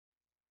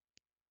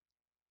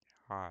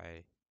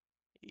Hi,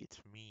 it's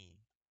me.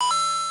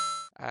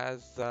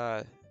 As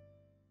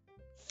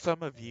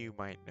some of you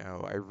might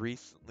know, I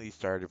recently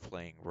started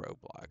playing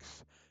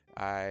Roblox.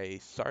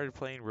 I started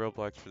playing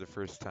Roblox for the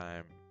first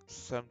time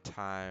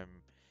sometime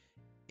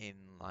in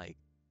like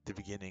the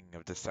beginning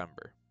of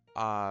December.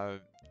 Uh,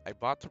 I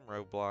bought some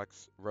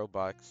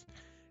Robux,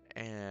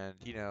 and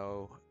it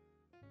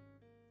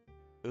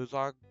was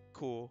all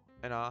cool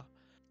and all.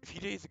 A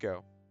few days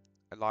ago,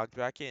 I logged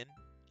back in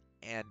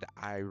and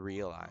I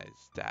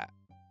realized that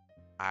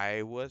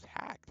I was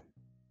hacked.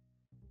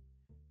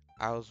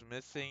 I was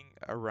missing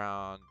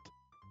around,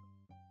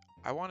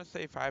 I want to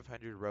say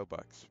 500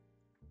 Robux.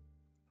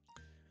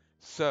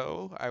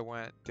 So I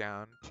went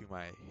down to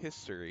my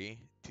history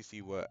to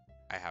see what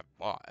I have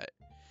bought.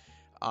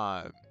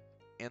 Um,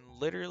 and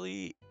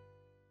literally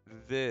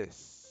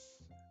this,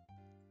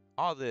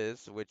 all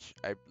this, which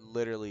I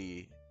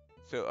literally,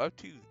 so up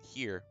to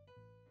here,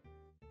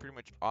 pretty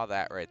much all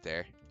that right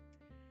there,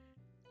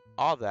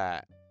 all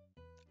that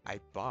I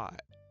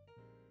bought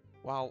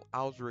while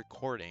I was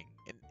recording.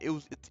 And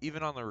it's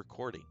even on the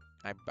recording.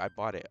 I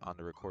bought it on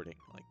the recording.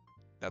 Like,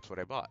 that's what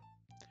I bought.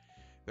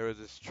 There was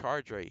this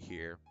charge right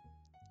here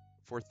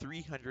for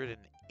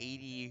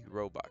 380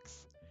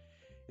 Robux.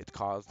 It's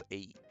caused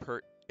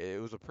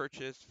it was a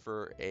purchase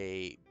for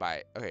a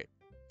by okay,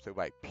 so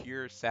by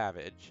Pure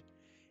Savage,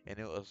 and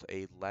it was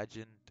a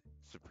Legend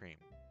Supreme.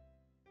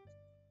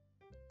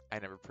 I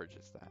never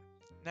purchased that.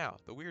 Now,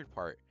 the weird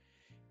part,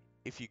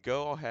 if you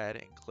go ahead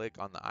and click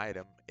on the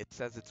item, it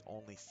says it's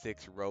only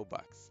 6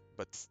 Robux,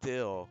 but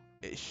still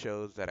it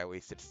shows that I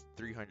wasted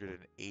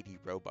 380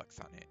 Robux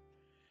on it.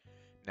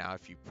 Now,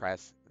 if you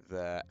press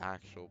the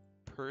actual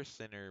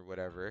person or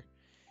whatever,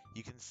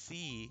 you can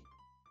see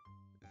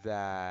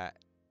that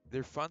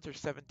their funds are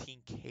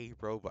 17k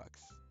Robux.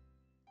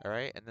 All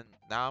right, and then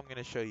now I'm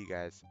gonna show you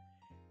guys.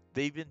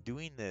 They've been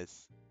doing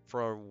this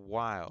for a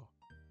while.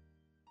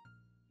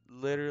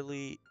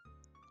 Literally,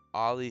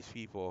 all these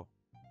people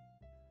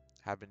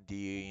have been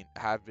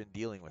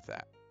dealing with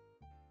that.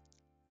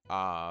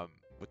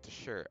 With the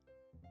shirt,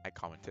 I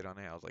commented on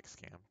it. I was like,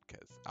 scam,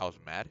 because I was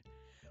mad.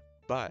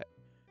 But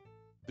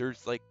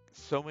there's like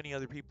so many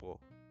other people.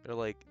 They're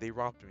like, they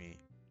robbed me.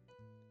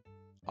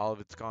 All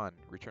of it's gone.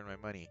 Return my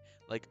money.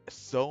 Like,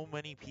 so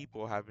many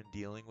people have been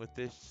dealing with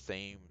this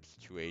same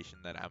situation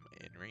that I'm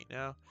in right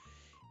now,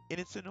 and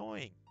it's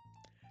annoying.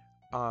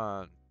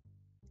 Um,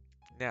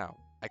 Now,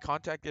 I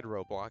contacted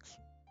Roblox,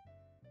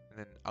 and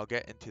then I'll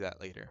get into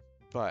that later.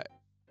 But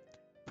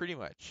pretty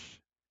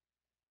much,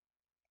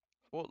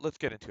 well, let's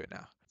get into it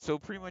now. So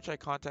pretty much, I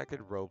contacted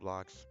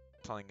Roblox,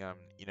 telling them,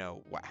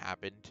 what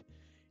happened,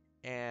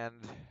 and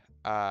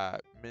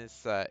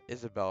Miss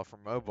Isabel from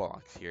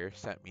Roblox here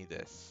sent me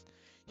this.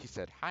 She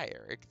said, "Hi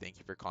Eric, thank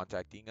you for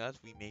contacting us.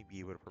 We may be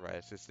able to provide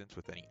assistance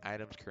with any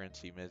items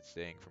currency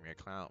missing from your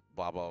account.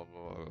 Blah blah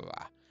blah blah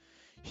blah."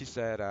 She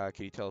said,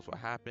 "Can you tell us what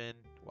happened?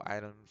 What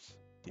items?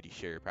 Did you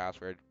share your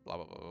password? Blah,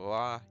 blah, blah, blah,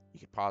 blah." You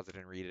can pause it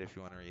and read it if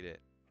you want to read it.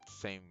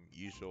 Same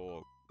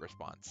usual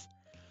response.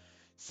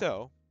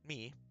 So,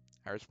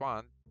 I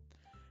respond,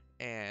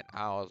 and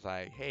I was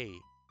like, "Hey,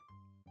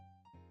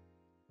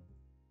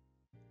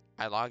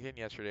 I logged in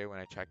yesterday when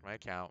I checked my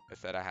account. It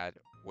said I had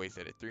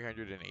wasted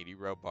 380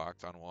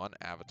 Robux on one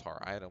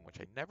avatar item, which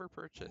I never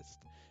purchased.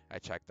 I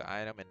checked the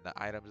item, and the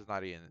item is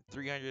not even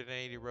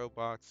 380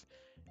 Robux,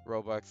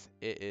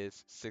 it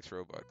is 6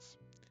 Robux.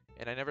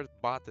 And I never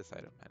bought this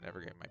item. I never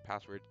gave my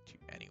password to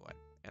anyone,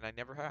 and I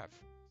never have."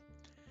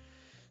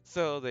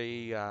 So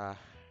they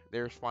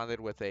responded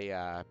with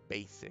a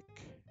basic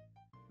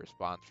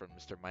response from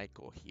Mr.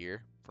 Michael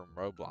here from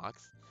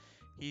Roblox.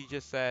 He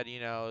just said,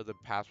 the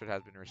password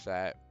has been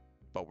reset,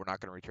 but we're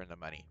not going to return the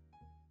money.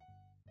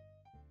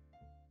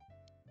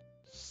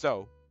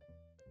 So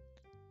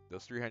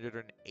those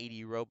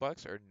 380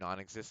 Robux are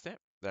non-existent.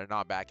 They're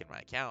not back in my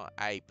account.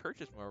 I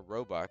purchased more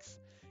Robux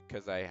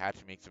because I had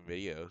to make some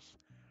videos,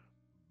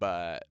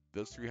 but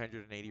those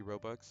 380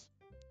 Robux,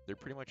 they're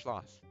pretty much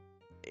lost.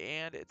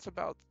 And it's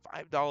about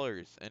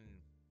 $5 in,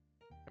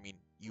 I mean,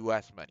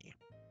 US money.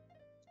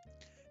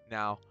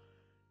 Now,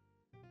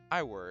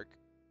 I work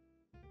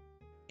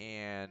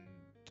and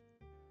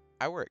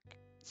I work.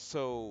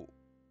 So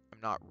I'm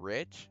not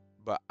rich,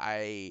 but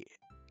I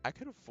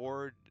could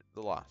afford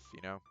the loss,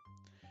 you know?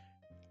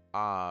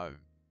 Um,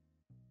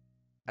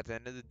 at the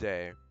end of the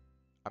day,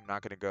 I'm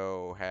not gonna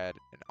go ahead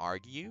and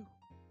argue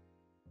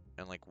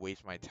and like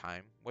waste my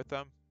time with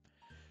them.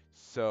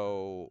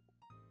 So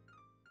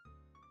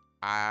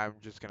I'm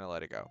just gonna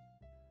let it go.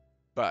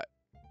 But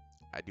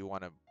I do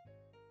want to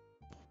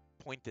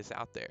point this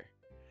out there.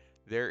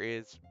 There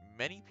is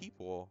many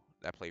people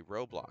that play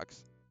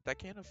Roblox that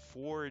can't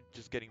afford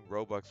just getting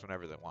Robux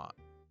whenever they want,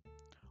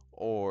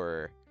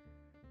 or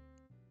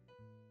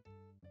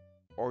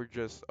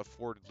just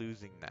afford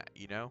losing that,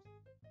 you know?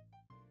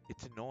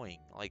 It's annoying,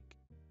 like,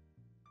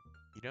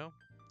 you know?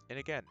 And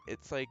again,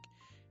 it's like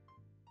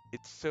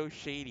it's so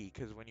shady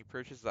because when you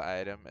purchase the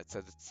item, it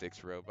says it's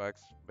 6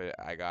 Robux, but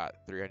I got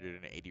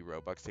 380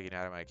 Robux taken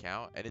out of my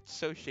account, and it's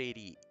so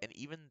shady. And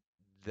even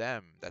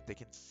them that they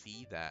can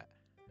see that,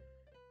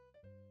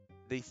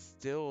 they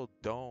still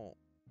don't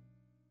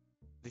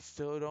they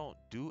still don't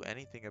do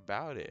anything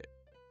about it.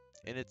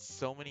 And it's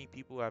so many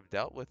people who have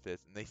dealt with this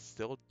and they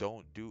still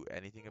don't do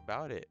anything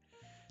about it.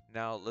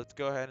 Now, let's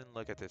go ahead and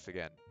look at this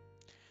again.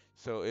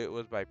 So it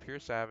was by Pure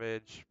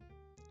Savage,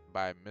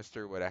 by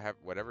Mr. What I have,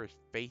 whatever his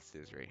face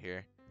is right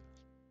here,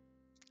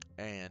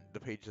 and the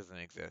page doesn't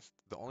exist.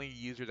 The only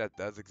user that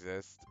does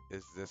exist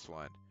is this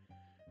one,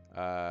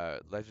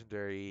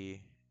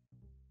 legendary,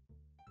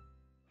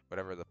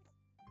 whatever the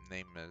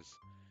name is,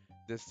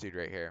 this dude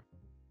right here.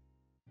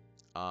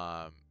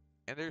 Um,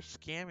 and they're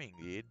scamming,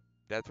 dude.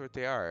 That's what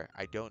they are.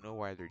 I don't know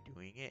why they're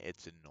doing it.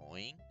 It's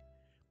annoying,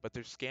 but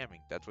they're scamming.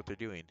 That's what they're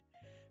doing.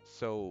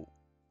 So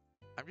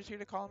I'm just here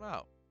to call them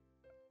out.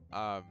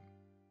 Um,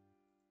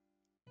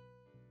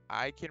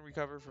 I can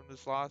recover from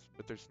this loss,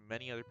 but there's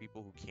many other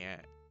people who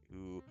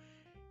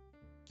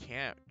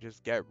can't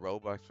just get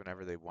Robux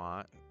whenever they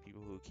want.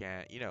 People who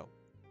can't,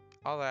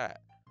 all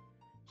that.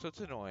 So it's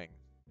annoying.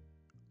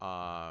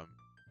 Um,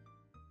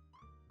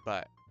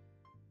 but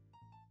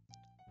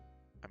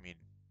I mean,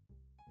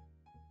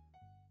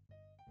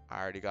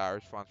 I already got a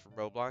response from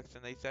Roblox,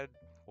 and they said,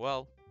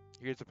 "Well,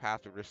 here's a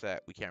password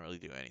reset. We can't really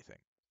do anything."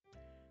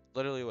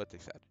 Literally what they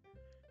said.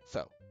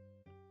 So,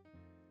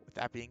 with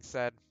that being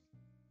said,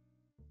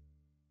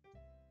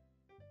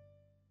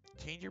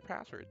 change your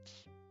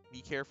passwords.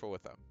 Be careful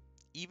with them.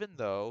 Even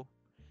though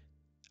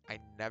I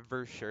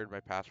never shared my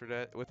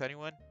password with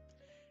anyone,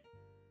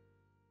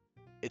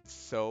 it's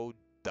so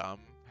dumb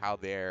how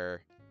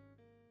their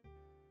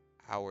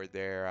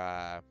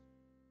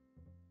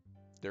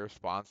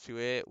response to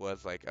it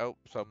was like, "Oh,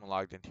 someone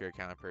logged into your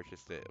account and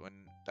purchased it,"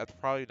 when that's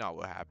probably not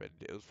what happened.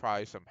 It was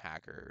probably some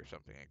hacker or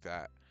something like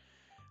that.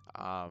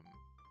 Um,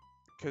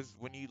 because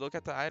when you look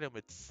at the item,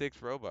 it's 6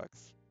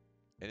 Robux,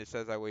 and it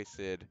says I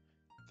wasted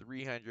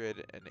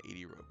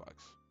 380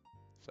 Robux.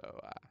 So,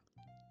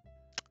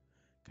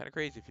 kind of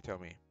crazy if you tell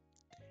me.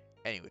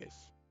 Anyways,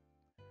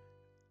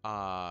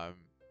 um,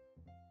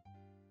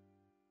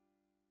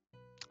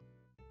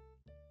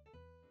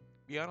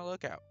 be on the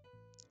lookout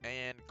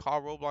and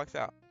call Roblox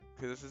out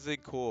because this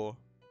isn't cool.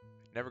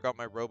 Never got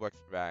my Robux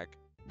back.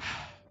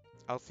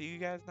 I'll see you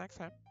guys next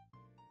time.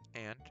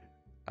 And,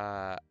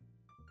 uh,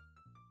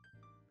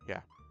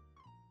 yeah,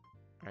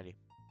 ready.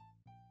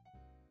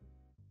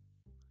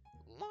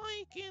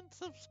 Like and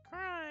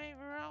subscribe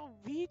or I'll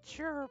beat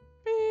your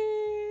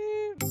bitch.